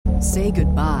Say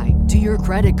goodbye to your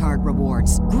credit card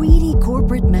rewards. Greedy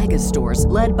corporate mega stores,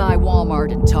 led by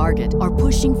Walmart and Target, are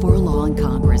pushing for a law in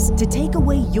Congress to take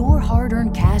away your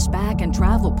hard-earned cash back and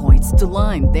travel points to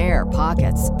line their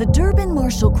pockets. The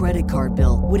Durbin-Marshall credit card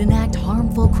bill would enact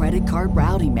harmful credit card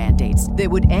routing mandates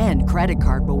that would end credit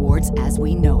card rewards as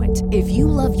we know it. If you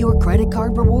love your credit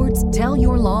card rewards, tell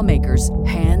your lawmakers,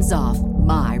 hands off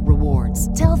my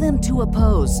rewards. Tell them to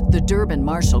oppose the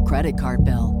Durbin-Marshall credit card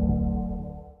bill.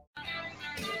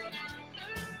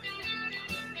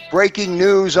 Breaking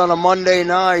news on a Monday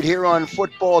night here on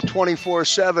Football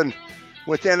 24/7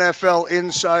 with NFL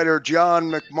insider John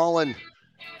McMullen.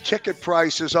 Ticket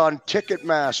prices on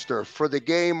Ticketmaster for the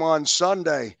game on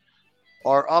Sunday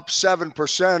are up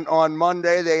 7% on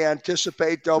Monday. They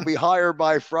anticipate they'll be higher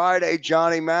by Friday.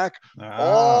 Johnny Mac,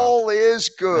 all is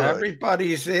good.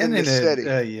 Everybody's in the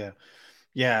city.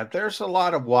 Yeah, there's a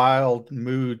lot of wild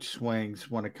mood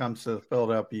swings when it comes to the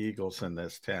Philadelphia Eagles in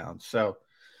this town. So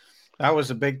that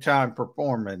was a big-time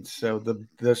performance. So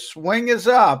the swing is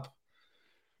up.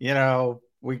 You know,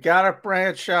 we got a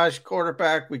franchise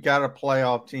quarterback. We got a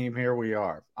playoff team. Here we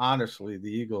are. Honestly,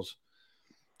 the Eagles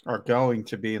are going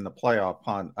to be in the playoff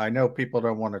hunt. I know people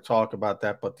don't want to talk about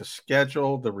that, but the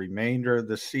schedule, the remainder of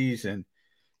the season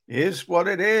is what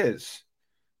it is.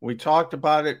 We talked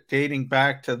about it dating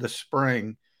back to the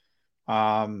spring.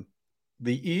 The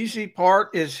easy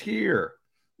part is here.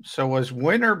 So as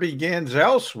winter begins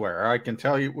elsewhere, I can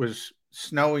tell you it was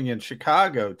snowing in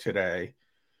Chicago today.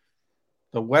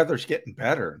 The weather's getting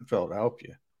better in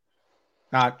Philadelphia.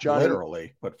 Not Johnny,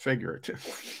 literally, but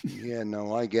figuratively. Yeah,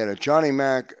 no, I get it. Johnny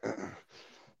Mac,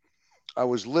 I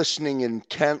was listening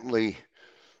intently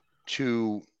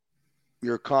to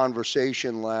your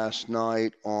conversation last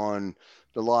night on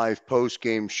the live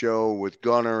post-game show with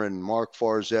Gunnar and Mark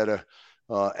Farzetta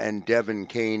and Devin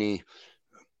Caney.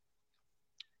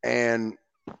 And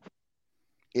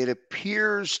it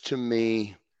appears to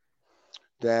me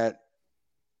that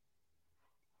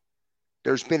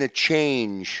there's been a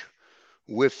change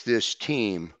with this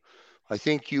team. I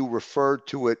think you referred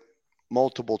to it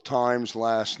multiple times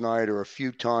last night or a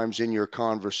few times in your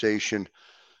conversation.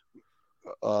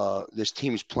 This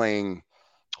team's playing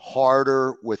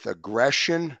harder with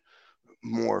aggression,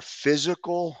 more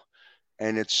physical,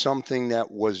 and it's something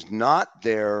that was not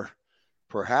there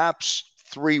perhaps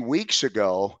 3 weeks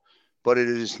ago, but it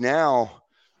is now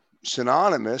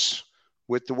synonymous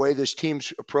with the way this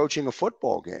team's approaching a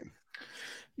football game.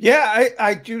 Yeah,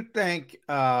 I do think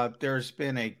there's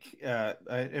been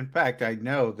in fact, I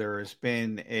know there has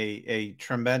been a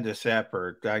tremendous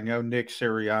effort. I know Nick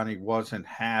Sirianni wasn't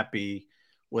happy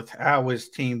with how his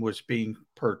team was being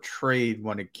portrayed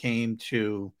when it came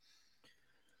to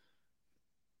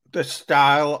the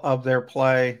style of their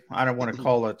play. I don't want to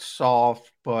call it soft,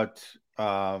 but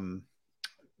more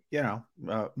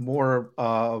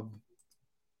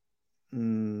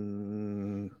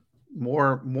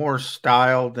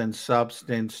style than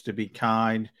substance, to be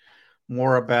kind,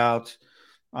 more about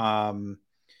the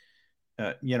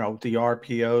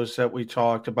RPOs that we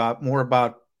talked about, more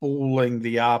about fooling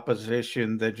the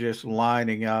opposition than just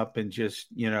lining up and just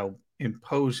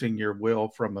imposing your will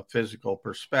from a physical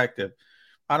perspective.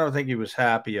 I don't think he was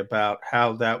happy about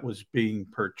how that was being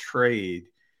portrayed,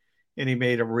 and he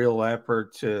made a real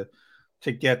effort to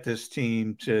get this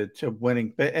team to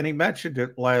winning. And he mentioned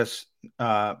it last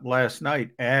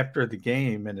night after the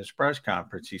game in his press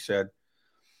conference. He said,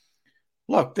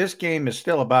 look, this game is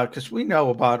still about, because we know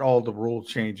about all the rule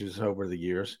changes over the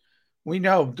years. We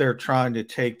know they're trying to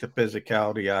take the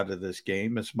physicality out of this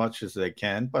game as much as they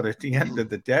can. But at the end of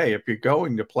the day, if you're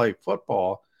going to play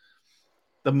football,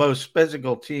 the most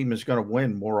physical team is going to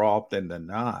win more often than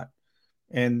not.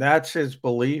 And that's his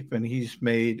belief. And he's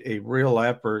made a real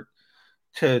effort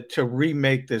to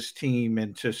remake this team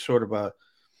into sort of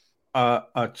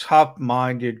a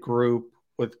tough-minded group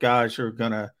with guys who are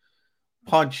going to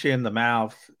punch in the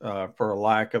mouth, for a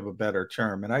lack of a better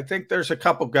term. And I think there's a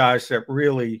couple guys that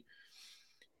really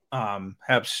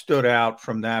have stood out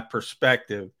from that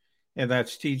perspective, and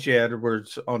that's TJ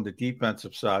Edwards on the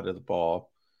defensive side of the ball,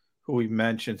 who we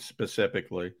mentioned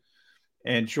specifically,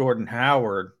 and Jordan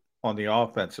Howard on the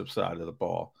offensive side of the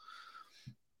ball.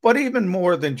 But even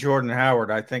more than Jordan Howard,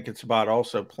 I think it's about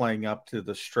also playing up to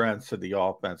the strengths of the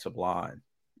offensive line,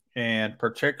 and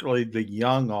particularly the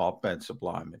young offensive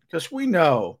linemen, because we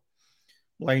know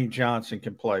Lane Johnson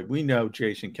can play. We know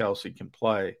Jason Kelce can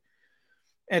play.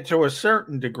 And to a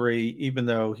certain degree, even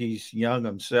though he's young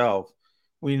himself,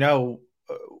 we know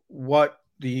what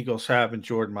the Eagles have in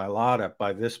Jordan Mailata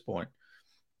by this point.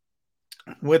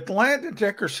 With Landon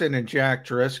Dickerson and Jack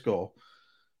Driscoll,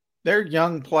 they're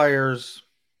young players.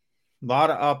 A lot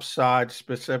of upside,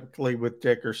 specifically with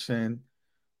Dickerson,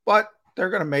 but they're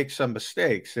going to make some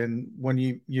mistakes. And when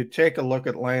you take a look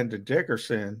at Landon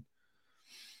Dickerson,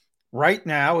 right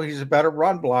now he's a better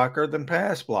run blocker than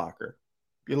pass blocker.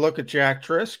 You look at Jack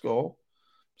Driscoll,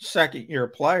 second-year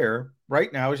player,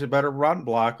 right now he's a better run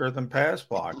blocker than pass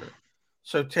blocker.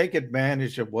 So take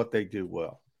advantage of what they do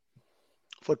well.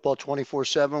 Football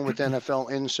 24/7 with NFL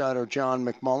insider John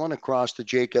McMullen across the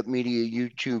Jacob Media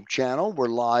YouTube channel. We're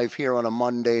live here on a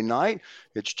Monday night.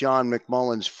 It's John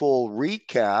McMullen's full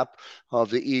recap of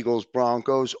the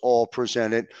Eagles-Broncos, all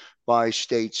presented by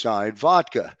Stateside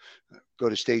Vodka. Go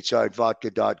to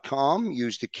statesidevodka.com,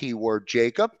 use the keyword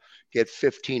Jacob, get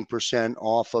 15%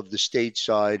 off of the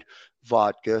Stateside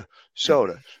Vodka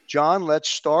soda. John, let's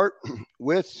start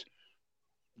with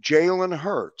Jalen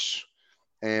Hurts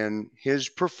and his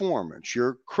performance.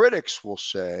 Your critics will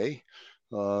say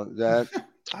that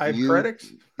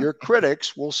your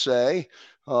critics will say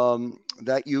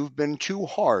that you've been too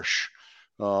harsh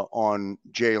on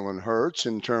Jalen Hurts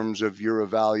in terms of your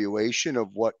evaluation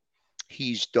of what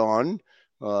he's done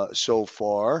so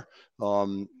far.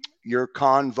 Your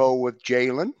convo with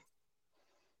Jalen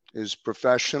is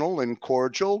professional and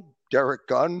cordial. Derek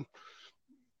Gunn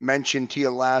mentioned to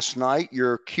you last night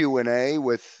your Q&A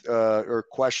with or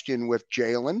question with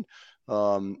Jalen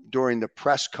during the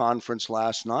press conference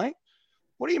last night.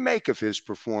 What do you make of his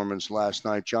performance last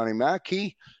night, Johnny Mack?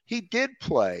 He did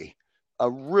play a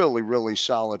really, really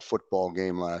solid football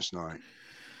game last night.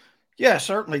 Yeah,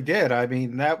 certainly did. I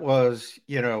mean, that was,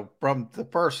 from the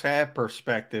first half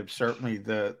perspective, certainly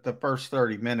the first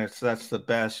 30 minutes, that's the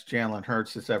best Jalen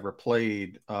Hurts has ever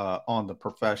played on the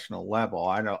professional level.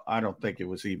 I don't think it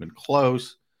was even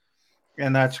close.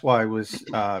 And that's why it was,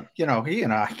 he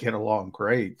and I get along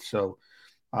great. So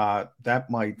that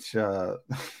might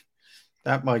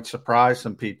surprise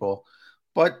some people.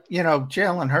 But,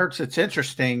 Jalen Hurts, it's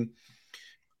interesting.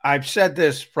 I've said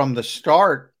this from the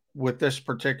start with this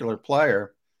particular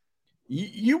player.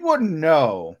 You wouldn't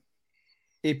know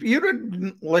if you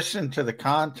didn't listen to the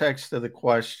context of the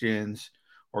questions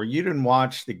or you didn't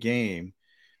watch the game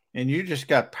and you just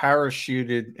got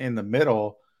parachuted in the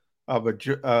middle of a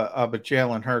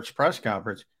Jalen Hurts press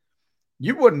conference.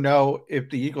 You wouldn't know if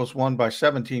the Eagles won by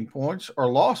 17 points or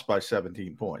lost by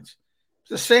 17 points.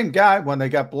 It's the same guy when they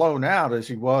got blown out as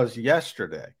he was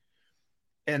yesterday.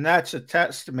 And that's a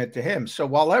testament to him. So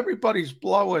while everybody's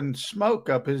blowing smoke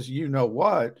up his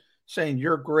you-know-what, saying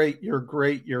you're great, you're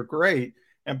great, you're great.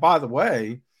 And by the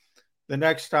way, the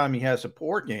next time he has a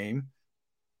poor game,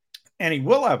 and he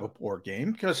will have a poor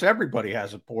game because everybody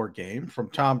has a poor game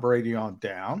from Tom Brady on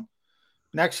down.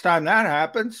 Next time that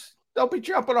happens, they'll be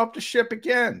jumping off the ship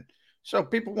again. So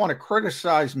people want to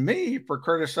criticize me for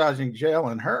criticizing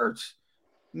Jalen Hurts.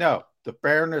 No, the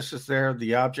fairness is there.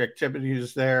 The objectivity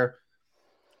is there.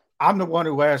 I'm the one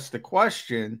who asked the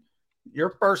question. Your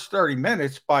first 30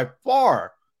 minutes, by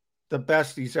far, the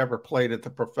best he's ever played at the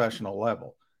professional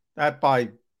level. That's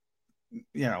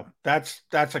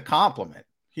a compliment.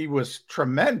 He was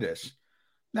tremendous.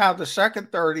 Now, the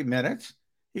second 30 minutes,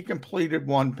 he completed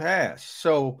one pass.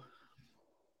 So,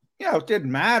 it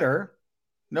didn't matter.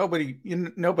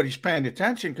 Nobody's paying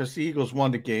attention because the Eagles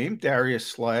won the game. Darius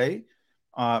Slay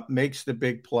makes the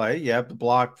big play. You have the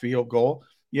blocked field goal.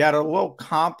 You had a little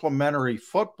complimentary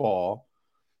football,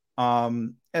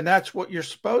 and that's what you're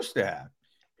supposed to have.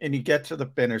 And you get to the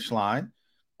finish line.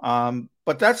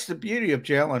 But that's the beauty of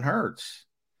Jalen Hurts.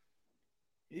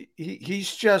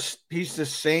 He's the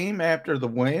same after the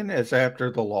win as after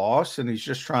the loss, and he's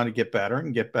just trying to get better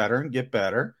and get better and get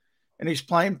better. And he's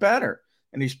playing better.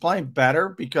 And he's playing better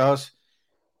because,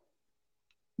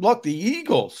 look, the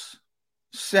Eagles'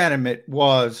 sentiment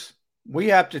was, we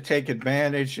have to take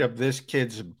advantage of this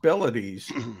kid's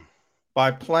abilities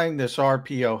by playing this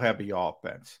RPO-heavy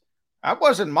offense. That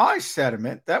wasn't my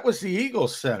sentiment. That was the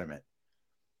Eagles' sentiment.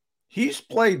 He's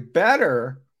played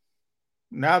better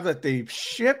now that they've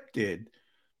shifted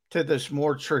to this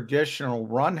more traditional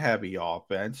run-heavy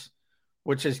offense,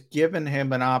 which has given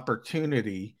him an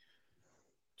opportunity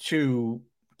to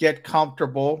get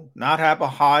comfortable, not have a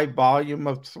high volume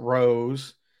of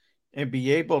throws, and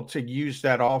be able to use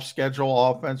that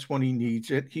off-schedule offense when he needs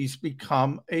it. He's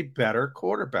become a better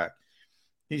quarterback.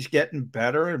 He's getting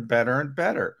better and better and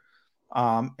better.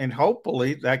 And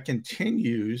hopefully that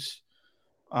continues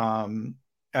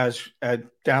as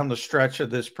down the stretch of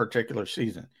this particular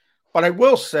season. But I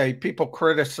will say, people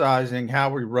criticizing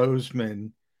Howie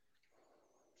Roseman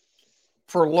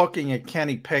for looking at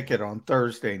Kenny Pickett on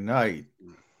Thursday night.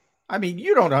 I mean,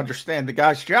 you don't understand the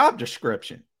guy's job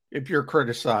description if you're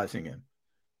criticizing him.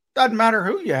 Doesn't matter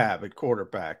who you have at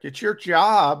quarterback. It's your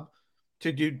job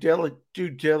to do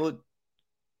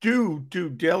due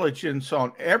diligence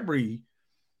on every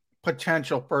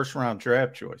potential first-round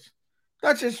draft choice.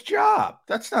 That's his job.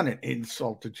 That's not an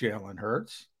insult to Jalen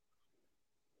Hurts.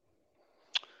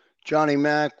 Johnny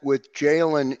Mac, with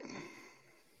Jalen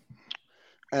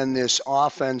and this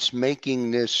offense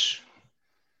making this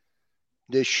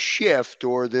shift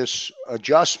or this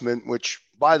adjustment, which,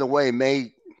 by the way,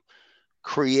 may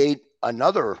create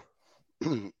another,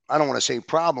 I don't want to say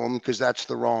problem because that's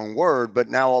the wrong word, but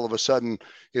now all of a sudden,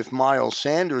 if Miles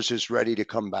Sanders is ready to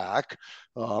come back,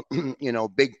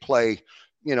 big play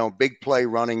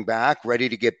running back, ready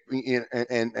to get,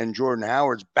 and Jordan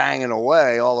Howard's banging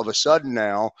away. All of a sudden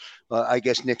now, I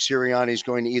guess Nick Sirianni is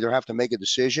going to either have to make a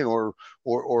decision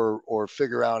or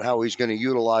figure out how he's going to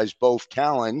utilize both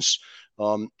talents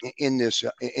in this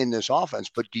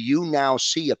offense. But do you now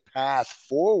see a path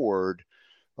forward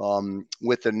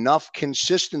with enough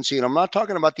consistency? And I'm not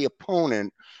talking about the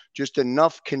opponent, just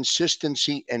enough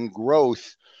consistency and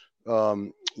growth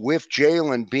with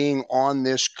Jalen being on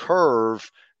this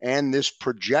curve and this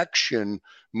projection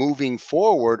moving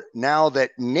forward, now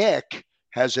that Nick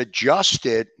has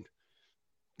adjusted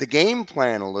the game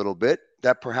plan a little bit,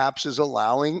 that perhaps is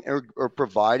allowing or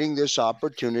providing this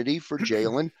opportunity for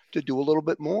Jalen to do a little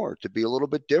bit more, to be a little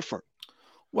bit different.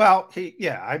 Well,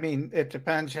 it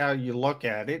depends how you look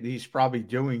at it. He's probably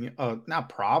doing,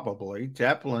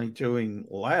 definitely doing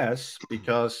less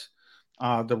because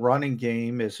the running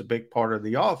game is a big part of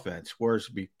the offense. Whereas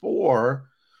before,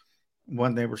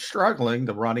 when they were struggling,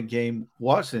 the running game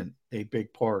wasn't a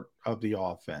big part of the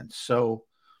offense. So,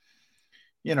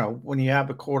 when you have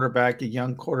a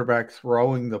young quarterback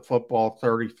throwing the football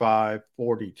 35,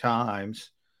 40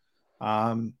 times,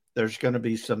 there's going to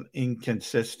be some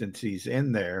inconsistencies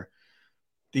in there.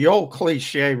 The old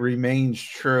cliche remains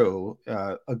true.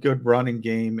 A good running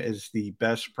game is the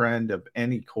best friend of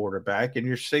any quarterback, and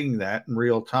you're seeing that in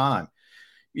real time.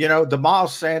 The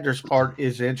Miles Sanders part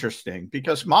is interesting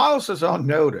because Miles is on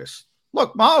notice.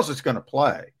 Look, Miles is going to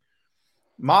play.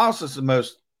 Miles is the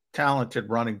most talented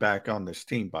running back on this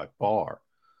team by far.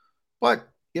 But,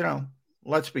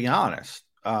 let's be honest.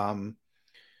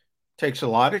 Takes a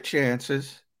lot of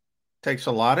chances, takes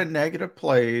a lot of negative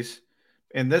plays,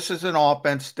 and this is an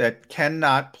offense that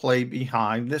cannot play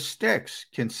behind the sticks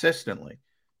consistently.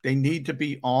 They need to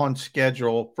be on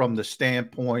schedule from the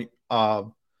standpoint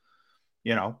of,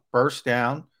 first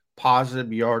down,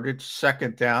 positive yardage,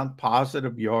 second down,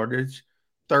 positive yardage,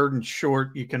 third and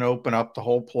short. You can open up the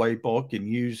whole playbook and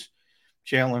use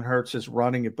Jalen Hurts'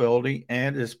 running ability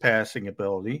and his passing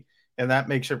ability, and that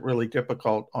makes it really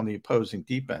difficult on the opposing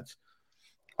defense.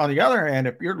 On the other hand,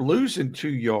 if you're losing 2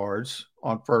 yards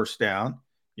on first down,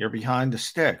 you're behind the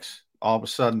sticks. All of a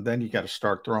sudden, then you got to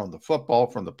start throwing the football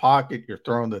from the pocket. You're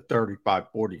throwing it 35,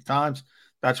 40 times.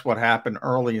 That's what happened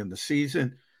early in the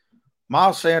season.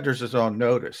 Miles Sanders is on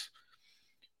notice.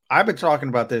 I've been talking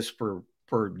about this for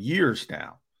years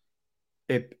now.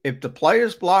 If the play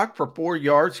is blocked for 4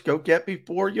 yards, go get me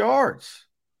 4 yards.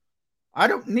 I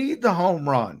don't need the home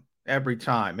run every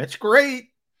time. It's great.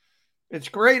 It's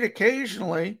great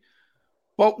occasionally,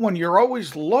 but when you're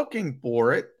always looking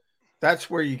for it, that's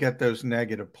where you get those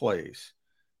negative plays.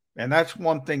 And that's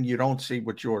one thing you don't see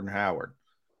with Jordan Howard.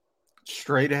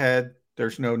 Straight ahead,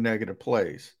 there's no negative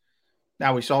plays.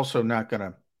 Now, he's also not going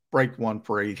to break one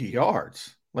for 80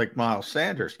 yards like Miles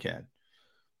Sanders can.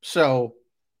 So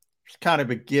it's kind of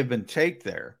a give and take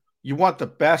there. You want the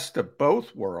best of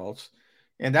both worlds,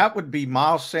 and that would be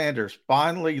Miles Sanders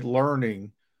finally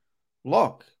learning,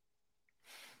 look,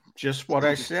 just what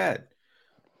I said.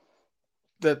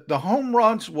 The home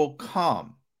runs will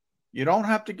come. You don't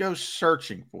have to go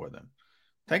searching for them.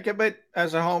 Think of it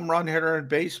as a home run hitter in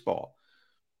baseball.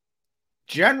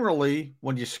 Generally,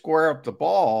 when you square up the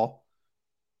ball,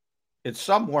 it's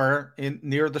somewhere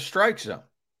near the strike zone.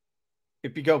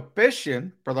 If you go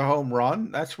fishing for the home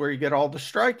run, that's where you get all the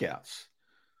strikeouts.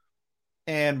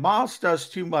 And Miles does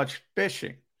too much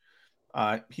fishing.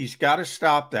 He's got to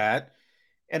stop that.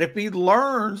 And if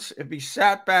he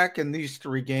sat back in these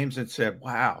 3 games and said,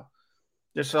 wow,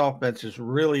 this offense is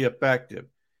really effective,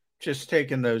 just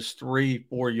taking those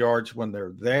 3-4 yards when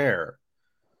they're there.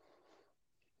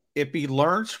 If he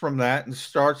learns from that and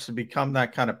starts to become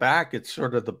that kind of back, it's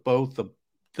sort of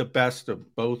the best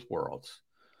of both worlds.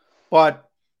 But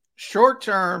short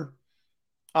term,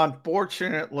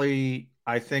 unfortunately,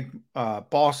 I think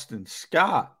Boston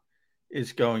Scott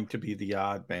is going to be the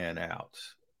odd man out.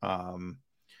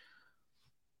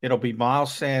 It'll be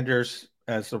Miles Sanders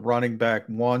as the running back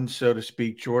 1, so to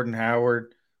speak. Jordan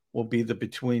Howard will be the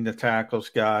between the tackles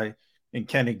guy, and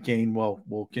Kenny Gainwell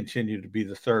will continue to be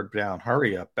the third down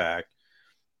hurry up back.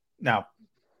 Now,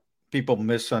 people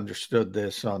misunderstood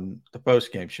this on the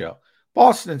postgame show.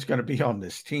 Boston's going to be on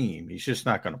this team. He's just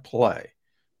not going to play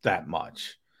that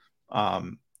much.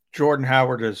 Jordan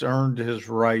Howard has earned his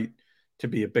right to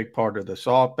be a big part of this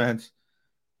offense.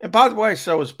 And by the way,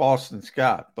 so is Boston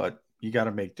Scott, but you got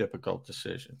to make difficult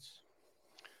decisions.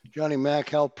 Johnny Mac,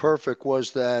 how perfect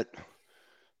was that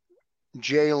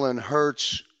Jalen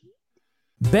Hurts?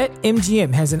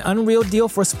 BetMGM has an unreal deal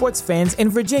for sports fans in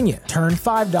Virginia. Turn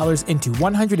 $5 into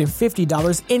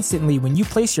 $150 instantly when you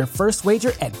place your first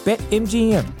wager at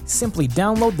BetMGM. Simply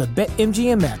download the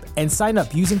BetMGM app and sign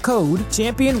up using code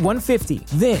Champion150.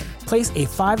 Then, place a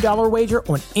 $5 wager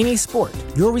on any sport.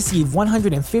 You'll receive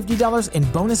 $150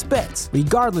 in bonus bets,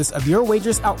 regardless of your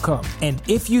wager's outcome. And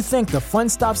if you think the fun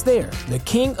stops there, the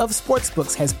king of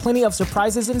sportsbooks has plenty of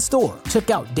surprises in store. Check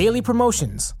out daily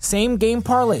promotions, same-game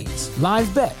parlays, live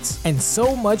bets, and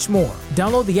so much more.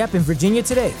 Download the app in Virginia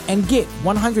today and get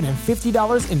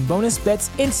 $150 in bonus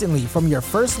bets instantly from your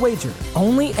first wager.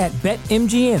 Only at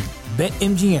BetMGM.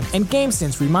 BetMGM and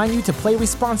GameSense remind you to play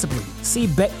responsibly. See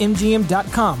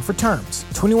BetMGM.com for terms.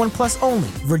 21 plus only.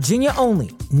 Virginia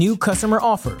only. New customer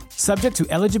offer. Subject to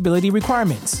eligibility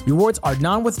requirements. Rewards are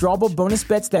non-withdrawable bonus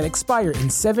bets that expire in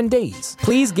 7 days.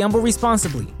 Please gamble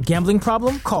responsibly. Gambling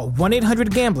problem? Call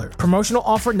 1-800-GAMBLER. Promotional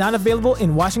offer not available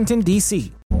in Washington,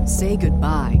 D.C. Say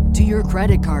goodbye to your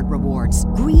credit card rewards.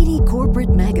 Greedy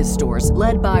corporate mega stores,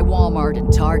 led by Walmart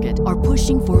and Target, are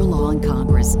pushing for a law in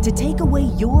Congress to take away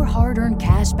your hard-earned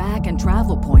cash back and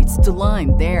travel points to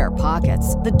line their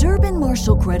pockets. The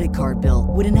Durbin-Marshall credit card bill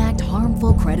would enact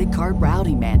harmful credit card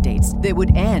routing mandates that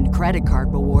would end credit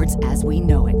card rewards as we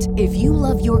know it. If you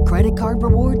love your credit card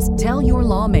rewards, tell your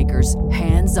lawmakers,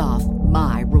 hands off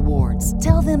my rewards.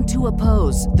 Tell them to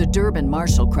oppose the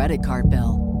Durbin-Marshall credit card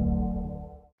bill.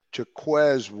 To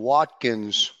Quez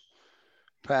Watkins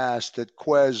pass that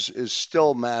Quez is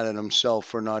still mad at himself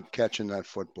for not catching that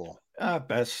football.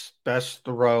 Best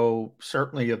throw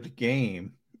certainly of the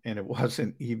game, and it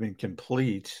wasn't even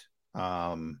complete.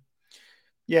 Obviously,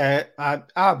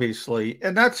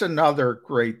 and that's another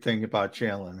great thing about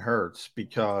Jalen Hurts,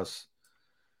 because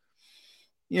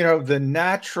the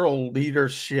natural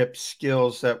leadership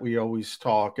skills that we always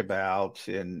talk about,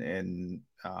 and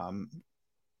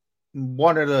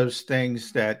one of those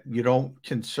things that you don't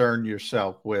concern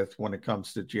yourself with when it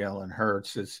comes to Jalen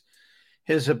Hurts is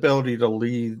his ability to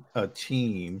lead a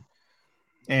team.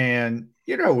 And,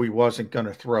 he wasn't going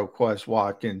to throw Quez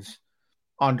Watkins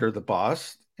under the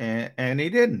bus, and he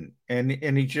didn't. And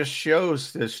he just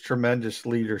shows this tremendous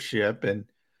leadership. And,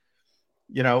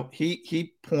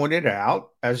 he pointed out,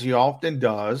 as he often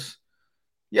does,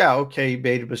 yeah, okay, he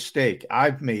made a mistake.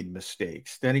 I've made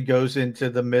mistakes. Then he goes into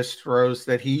the missed throws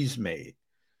that he's made.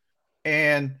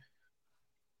 And,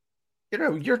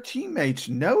 your teammates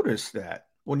notice that.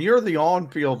 When you're the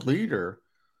on-field leader,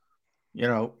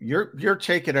 you're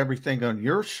taking everything on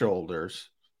your shoulders,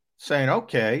 saying,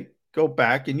 okay, go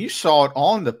back. And you saw it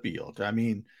on the field. I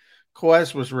mean,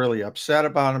 Quez was really upset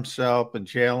about himself, and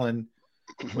Jalen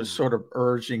was sort of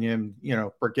urging him,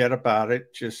 forget about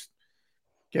it. Just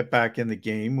get back in the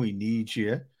game. We need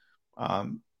you.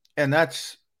 And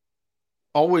that's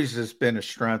always has been a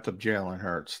strength of Jalen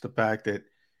Hurts, the fact that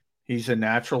he's a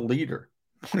natural leader.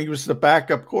 When he was the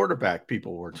backup quarterback,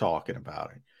 people were talking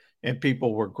about it, and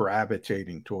people were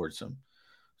gravitating towards him.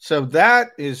 So that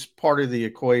is part of the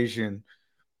equation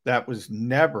that was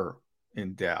never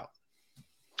in doubt.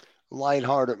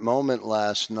 Lighthearted moment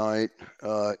last night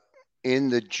in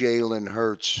the Jalen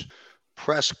Hurts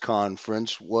press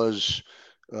conference was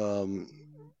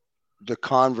the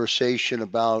conversation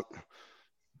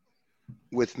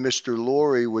with Mr.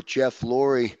 Lurie, with Jeff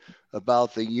Lurie,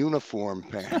 about the uniform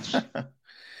pants.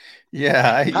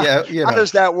 How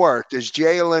does that work? Does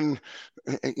Jalen,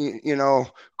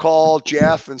 call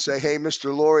Jeff and say, "Hey,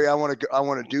 Mr. Lurie, I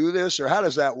want to do this," or how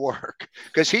does that work?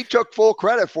 Because he took full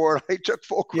credit for it. He took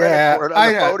full credit for it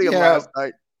on the podium last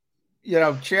night.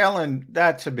 Jalen,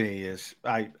 that to me is,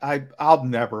 I'll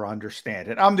never understand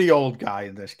it. I'm the old guy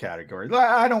in this category.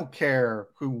 I don't care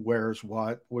who wears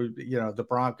what. The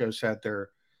Broncos had their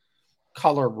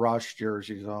color rush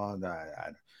jerseys on.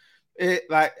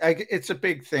 It's a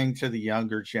big thing to the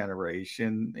younger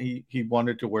generation. He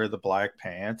wanted to wear the black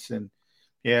pants, and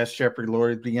he asked Jeffrey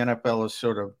Lurie. The NFL has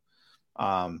sort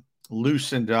of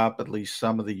loosened up at least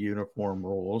some of the uniform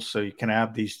rules, so you can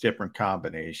have these different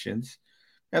combinations.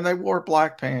 And they wore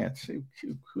black pants.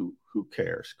 Who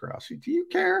cares, Krause? Do you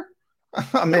care?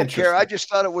 I don't care. I just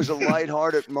thought it was a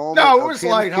lighthearted moment. No, it was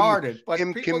lighthearted. But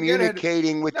him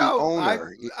communicating with the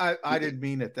owner. I didn't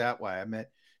mean it that way. I meant,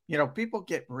 people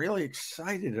get really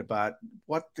excited about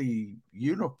what the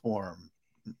uniform.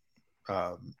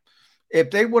 If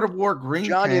they would have wore green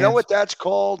John, pants, you know what that's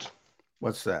called?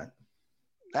 What's that?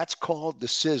 That's called the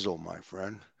sizzle, my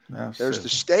friend. No, There's sizzle. the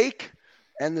steak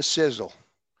and the sizzle.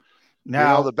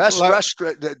 Now, the best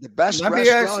restaurant, the best let me ask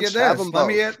you restaurants have this. them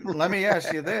both. Let me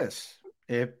ask you this: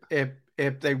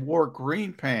 if they wore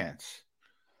green pants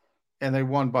and they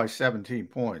won by 17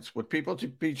 points, would people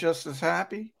be just as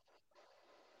happy?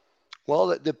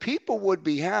 Well, the people would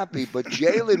be happy, but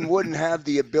Jalen wouldn't have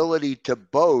the ability to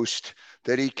boast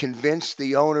that he convinced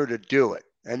the owner to do it.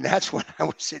 And that's what I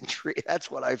was intrigued.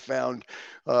 That's what I found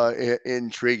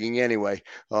intriguing. Anyway,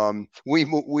 we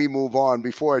move on.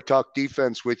 Before I talk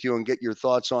defense with you and get your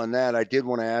thoughts on that, I did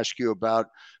want to ask you about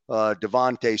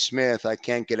DeVonta Smith. I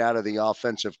can't get out of the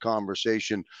offensive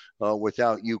conversation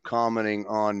without you commenting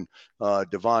on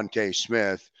DeVonta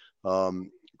Smith.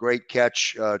 Great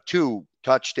catch, 2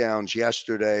 touchdowns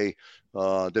yesterday.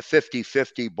 The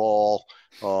 50-50 ball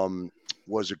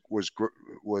was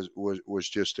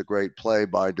just a great play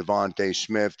by DeVonta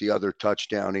Smith. The other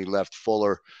touchdown, he left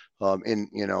Fuller in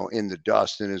the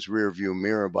dust in his rearview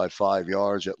mirror by 5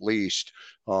 yards at least.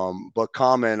 But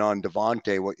comment on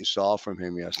DeVonta, what you saw from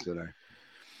him yesterday.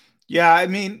 Yeah, I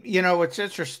mean, it's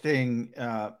interesting.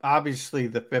 Obviously,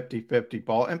 the 50-50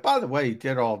 ball. And by the way, he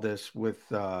did all this with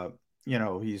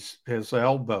his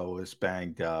elbow is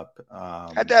banged up.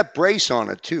 Had that brace on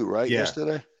it too, right? Yeah.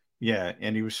 Yesterday. Yeah,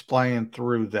 and he was playing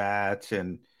through that,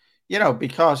 and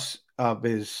because of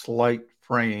his slight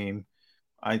frame,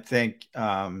 I think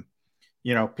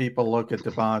people look at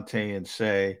DeVonta and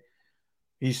say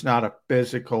he's not a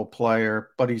physical player,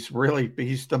 but he's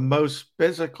the most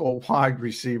physical wide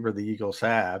receiver the Eagles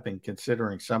have, and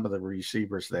considering some of the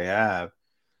receivers they have,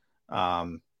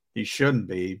 he shouldn't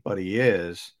be, but he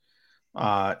is.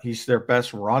 He's their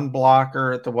best run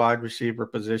blocker at the wide receiver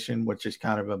position, which is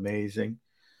kind of amazing.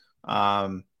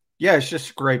 It's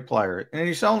just a great player, and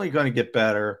he's only going to get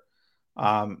better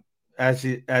as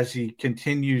he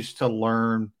continues to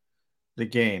learn the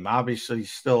game. Obviously,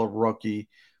 he's still a rookie,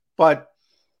 but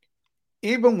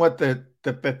even with the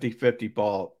 50-50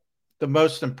 ball, the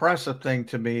most impressive thing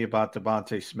to me about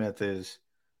DeVonta Smith is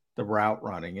the route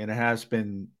running, and it has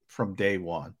been from day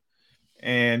one.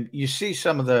 And you see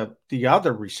some of the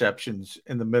other receptions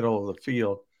in the middle of the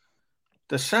field,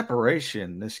 the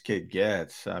separation this kid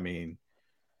gets. I mean,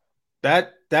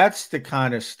 that's the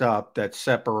kind of stuff that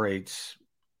separates,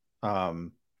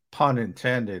 pun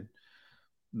intended,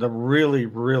 the really,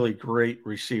 really great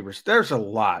receivers. There's a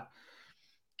lot.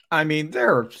 I mean,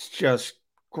 there's just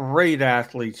great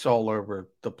athletes all over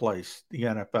the place, the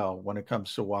NFL, when it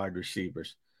comes to wide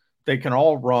receivers. They can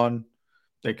all run.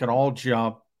 They can all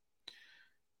jump.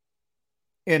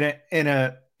 In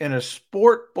a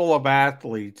sport full of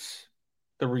athletes,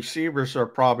 the receivers are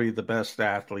probably the best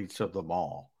athletes of them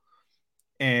all.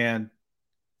 And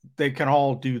they can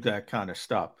all do that kind of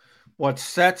stuff. What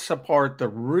sets apart the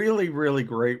really, really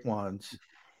great ones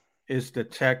is the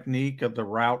technique of the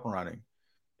route running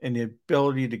and the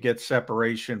ability to get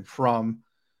separation from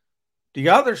the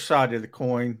other side of the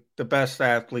coin. The best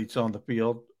athletes on the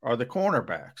field are the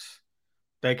cornerbacks.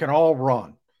 They can all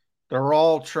run. They're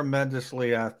all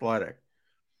tremendously athletic.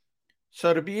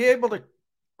 So to be able to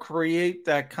create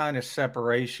that kind of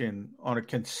separation on a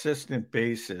consistent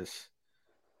basis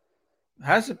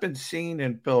hasn't been seen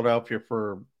in Philadelphia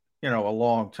for, a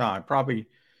long time. Probably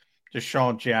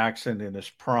Deshaun Jackson in his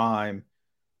prime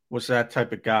was that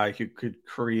type of guy who could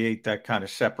create that kind of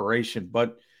separation,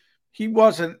 but he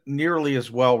wasn't nearly as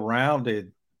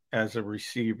well-rounded as a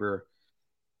receiver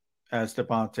as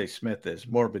DeVonta Smith is,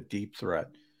 more of a deep threat.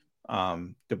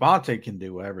 DeVonta can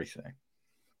do everything.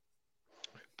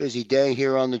 Busy day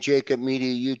here on the Jacob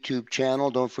Media YouTube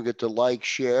channel. Don't forget to like,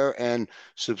 share, and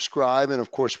subscribe. And of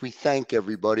course, we thank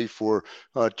everybody for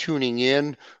tuning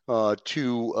in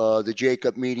to the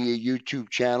Jacob Media YouTube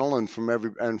channel, and from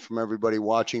everybody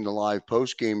watching the live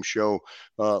post-game show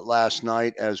last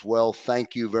night as well.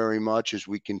 Thank you very much as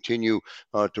we continue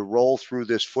to roll through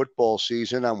this football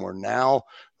season, and we're now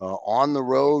on the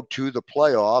road to the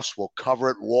playoffs. We'll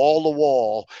cover it wall to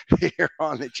wall here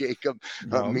on the Jacob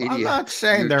Media. I'm not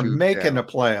saying YouTube they're making channel.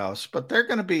 the playoffs, but they're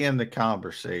going to be in the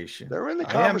conversation. They're in the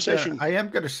conversation. I am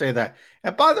going to say that.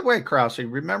 And by the way, Krause,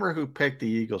 remember who picked the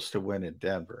Eagles to win in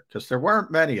Denver? Because there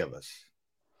weren't many of us.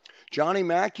 Johnny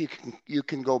Mac, you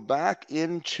can go back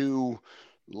into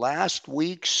last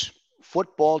week's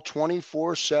Football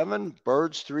 24/7,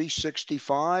 Birds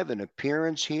 365, an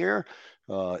appearance here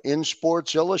in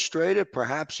Sports Illustrated,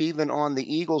 perhaps even on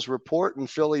the Eagles Report and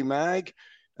Philly Mag.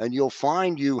 and you'll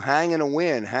find you hanging a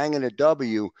win, hanging a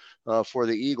W for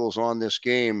the Eagles on this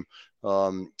game,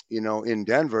 in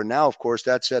Denver. Now, of course,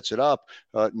 that sets it up.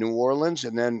 New Orleans,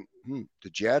 and then the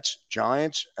Jets,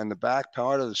 Giants, and the back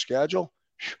part of the schedule.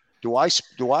 Do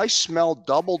I smell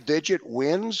double-digit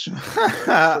wins?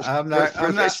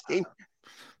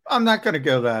 I'm not going to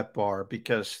go that far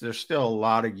because there's still a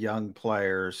lot of young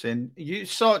players, and you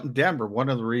saw it in Denver. One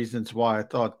of the reasons why I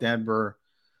thought Denver,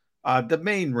 the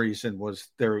main reason was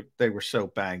they were so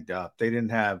banged up. They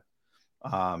didn't have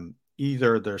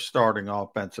either their starting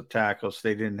offensive tackles.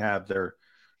 They didn't have their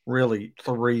really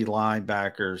three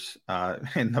linebackers,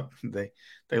 and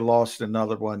they lost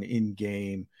another one in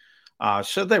game.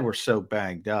 So they were so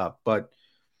banged up, but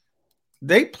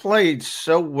they played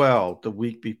so well the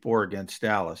week before against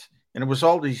Dallas, and it was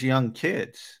all these young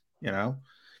kids,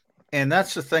 and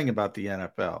that's the thing about the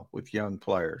NFL with young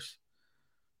players.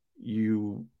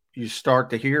 You start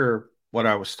to hear what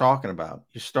I was talking about.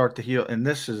 You start to hear, and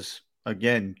this is,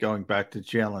 again, going back to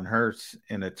Jalen Hurts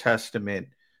and a testament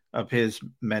of his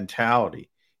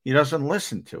mentality. He doesn't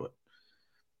listen to it.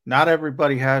 Not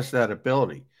everybody has that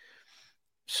ability.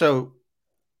 So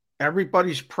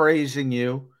everybody's praising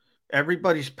you.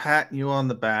 Everybody's patting you on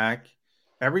the back.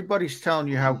 Everybody's telling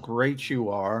you how great you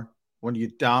are when you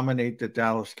dominate the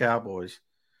Dallas Cowboys.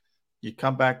 You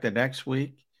come back the next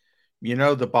week,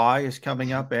 the bye is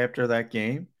coming up after that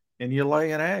game, and you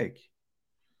lay an egg.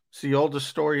 It's the oldest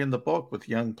story in the book with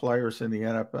young players in the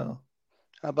NFL.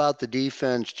 How about the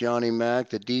defense, Johnny Mac?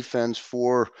 The defense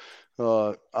for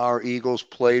our Eagles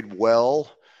played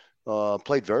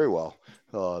very well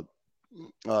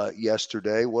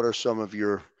yesterday. What are some of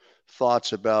your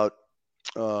thoughts about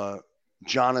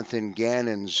Jonathan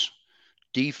Gannon's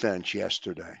defense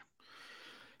yesterday?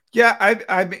 Yeah,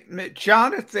 I mean,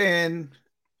 Jonathan,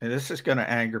 and this is going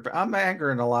to I'm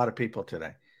angering a lot of people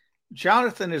today.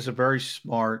 Jonathan is a very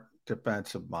smart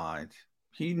defensive mind.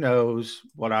 He knows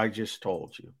what I just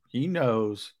told you. He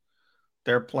knows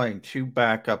they're playing two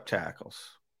backup tackles.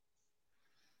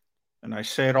 And I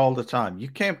say it all the time. You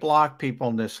can't block people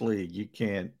in this league. You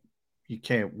can't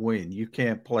win. You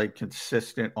can't play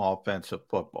consistent offensive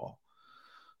football.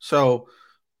 So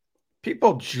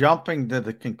people jumping to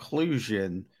the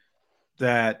conclusion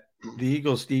that the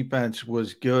Eagles defense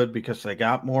was good because they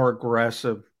got more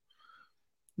aggressive.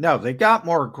 No, they got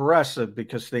more aggressive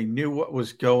because they knew what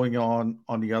was going on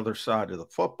the other side of the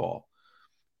football.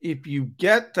 If you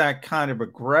get that kind of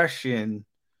aggression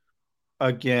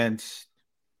against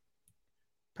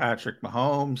Patrick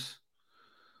Mahomes,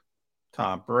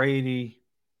 Tom Brady,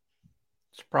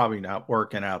 it's probably not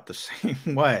working out the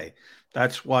same way.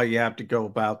 That's why you have to go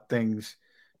about things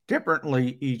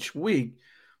differently each week.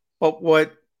 But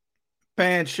what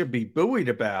fans should be buoyed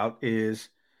about is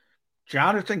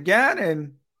Jonathan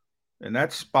Gannon. And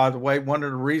that's, by the way, one of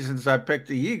the reasons I picked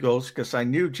the Eagles, because I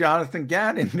knew Jonathan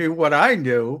Gannon knew what I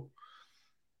knew.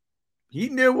 He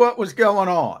knew what was going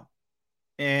on,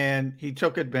 and he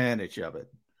took advantage of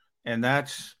it. And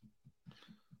that's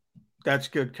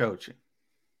good coaching.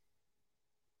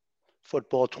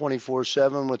 Football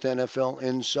 24/7 with NFL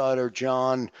insider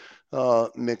John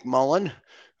McMullen,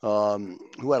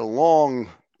 who had a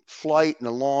long flight and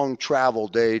a long travel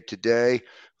day today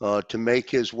to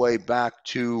make his way back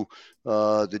to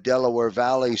the Delaware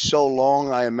Valley. So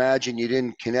long, I imagine you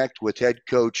didn't connect with head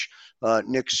coach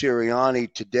Nick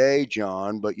Sirianni today,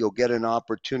 John, but you'll get an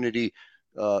opportunity,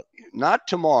 not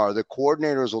tomorrow. The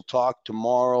coordinators will talk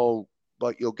tomorrow,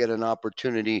 but you'll get an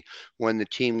opportunity when the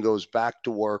team goes back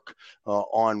to work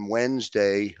on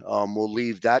Wednesday. We'll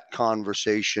leave that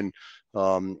conversation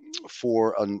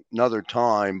for another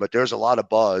time, but there's a lot of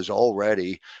buzz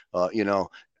already.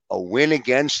 A win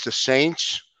against the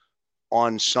Saints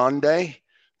on Sunday,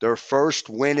 their first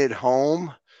win at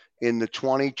home in the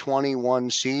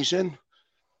 2021 season.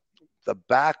 The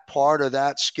back part of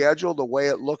that schedule, the way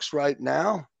it looks right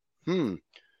now,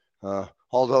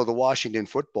 although the Washington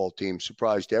football team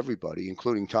surprised everybody,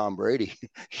 including Tom Brady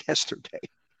yesterday.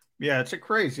 Yeah, it's a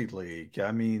crazy league.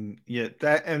 I mean,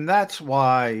 that's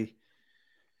why,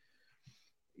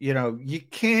 you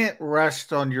can't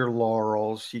rest on your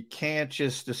laurels. You can't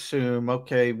just assume,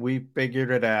 okay, we figured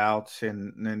it out.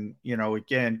 And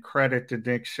again, credit to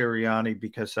Nick Sirianni,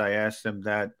 because I asked him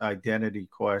that identity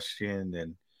question,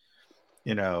 and,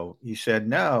 he said,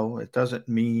 no, it doesn't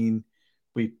mean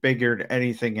we figured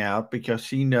anything out, because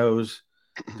he knows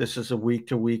this is a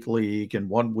week-to-week league, and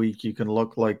 1 week you can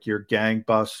look like you're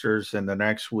gangbusters, and the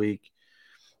next week,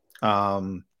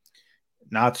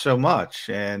 not so much.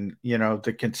 And,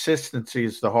 the consistency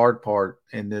is the hard part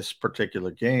in this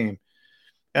particular game.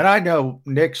 And I know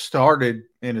Nick started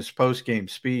in his post-game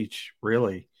speech,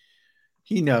 really,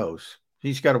 he knows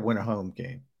he's got to win a home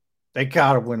game. They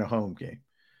got to win a home game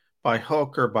by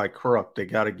hook or by crook. They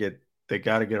got to get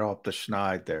off the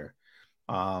schneid there.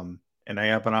 And they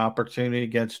have an opportunity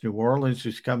against New Orleans,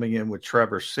 who's coming in with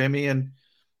Trevor Siemian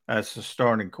as the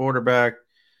starting quarterback.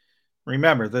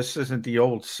 Remember, this isn't the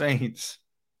old Saints.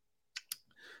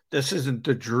 This isn't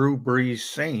the Drew Brees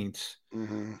Saints.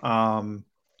 Mm-hmm.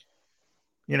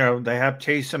 They have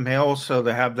Taysom Hill, so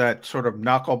they have that sort of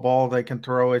knuckleball they can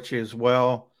throw at you as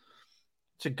well.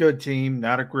 It's a good team,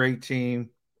 not a great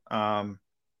team.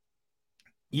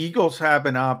 Eagles have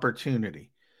an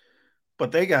opportunity,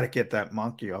 but they got to get that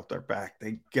monkey off their back.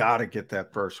 They got to get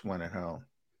that first win at home.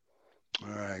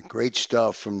 All right, great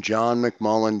stuff from John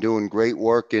McMullen, doing great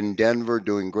work in Denver,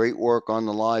 doing great work on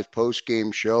the live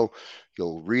post-game show.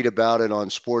 You'll read about it on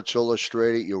Sports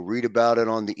Illustrated. You'll read about it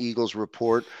on the Eagles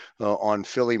Report on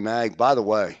Philly Mag. By the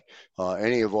way,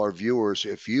 any of our viewers,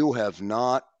 if you have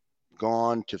not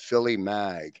gone to Philly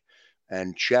Mag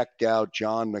and checked out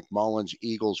John McMullen's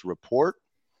Eagles Report,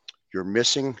 you're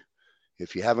missing.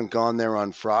 If you haven't gone there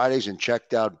on Fridays and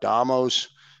checked out Damo's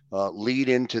lead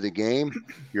into the game,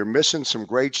 you're missing some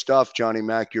great stuff, Johnny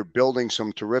Mac. You're building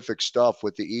some terrific stuff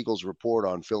with the Eagles Report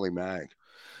on Philly Mag.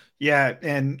 Yeah,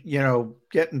 and,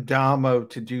 getting Damo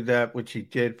to do that, which he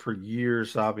did for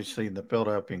years, obviously, in the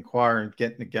Philadelphia Inquirer, and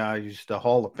getting the guy who's the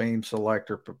Hall of Fame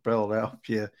selector for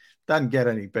Philadelphia, doesn't get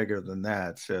any bigger than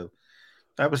that. So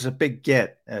that was a big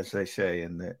get, as they say,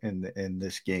 in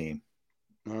this game.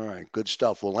 All right, good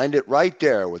stuff. We'll end it right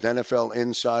there with NFL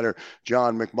insider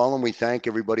John McMullen. We thank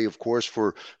everybody, of course,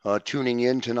 for tuning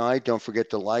in tonight. Don't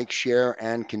forget to like, share,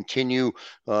 and continue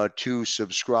to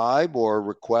subscribe or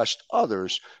request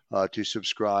others to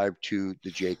subscribe to the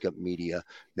Jacob Media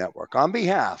Network. On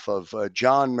behalf of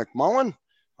John McMullen,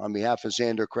 on behalf of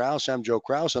Xander Kraus, I'm Joe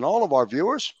Kraus, and all of our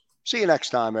viewers, see you next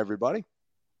time, everybody.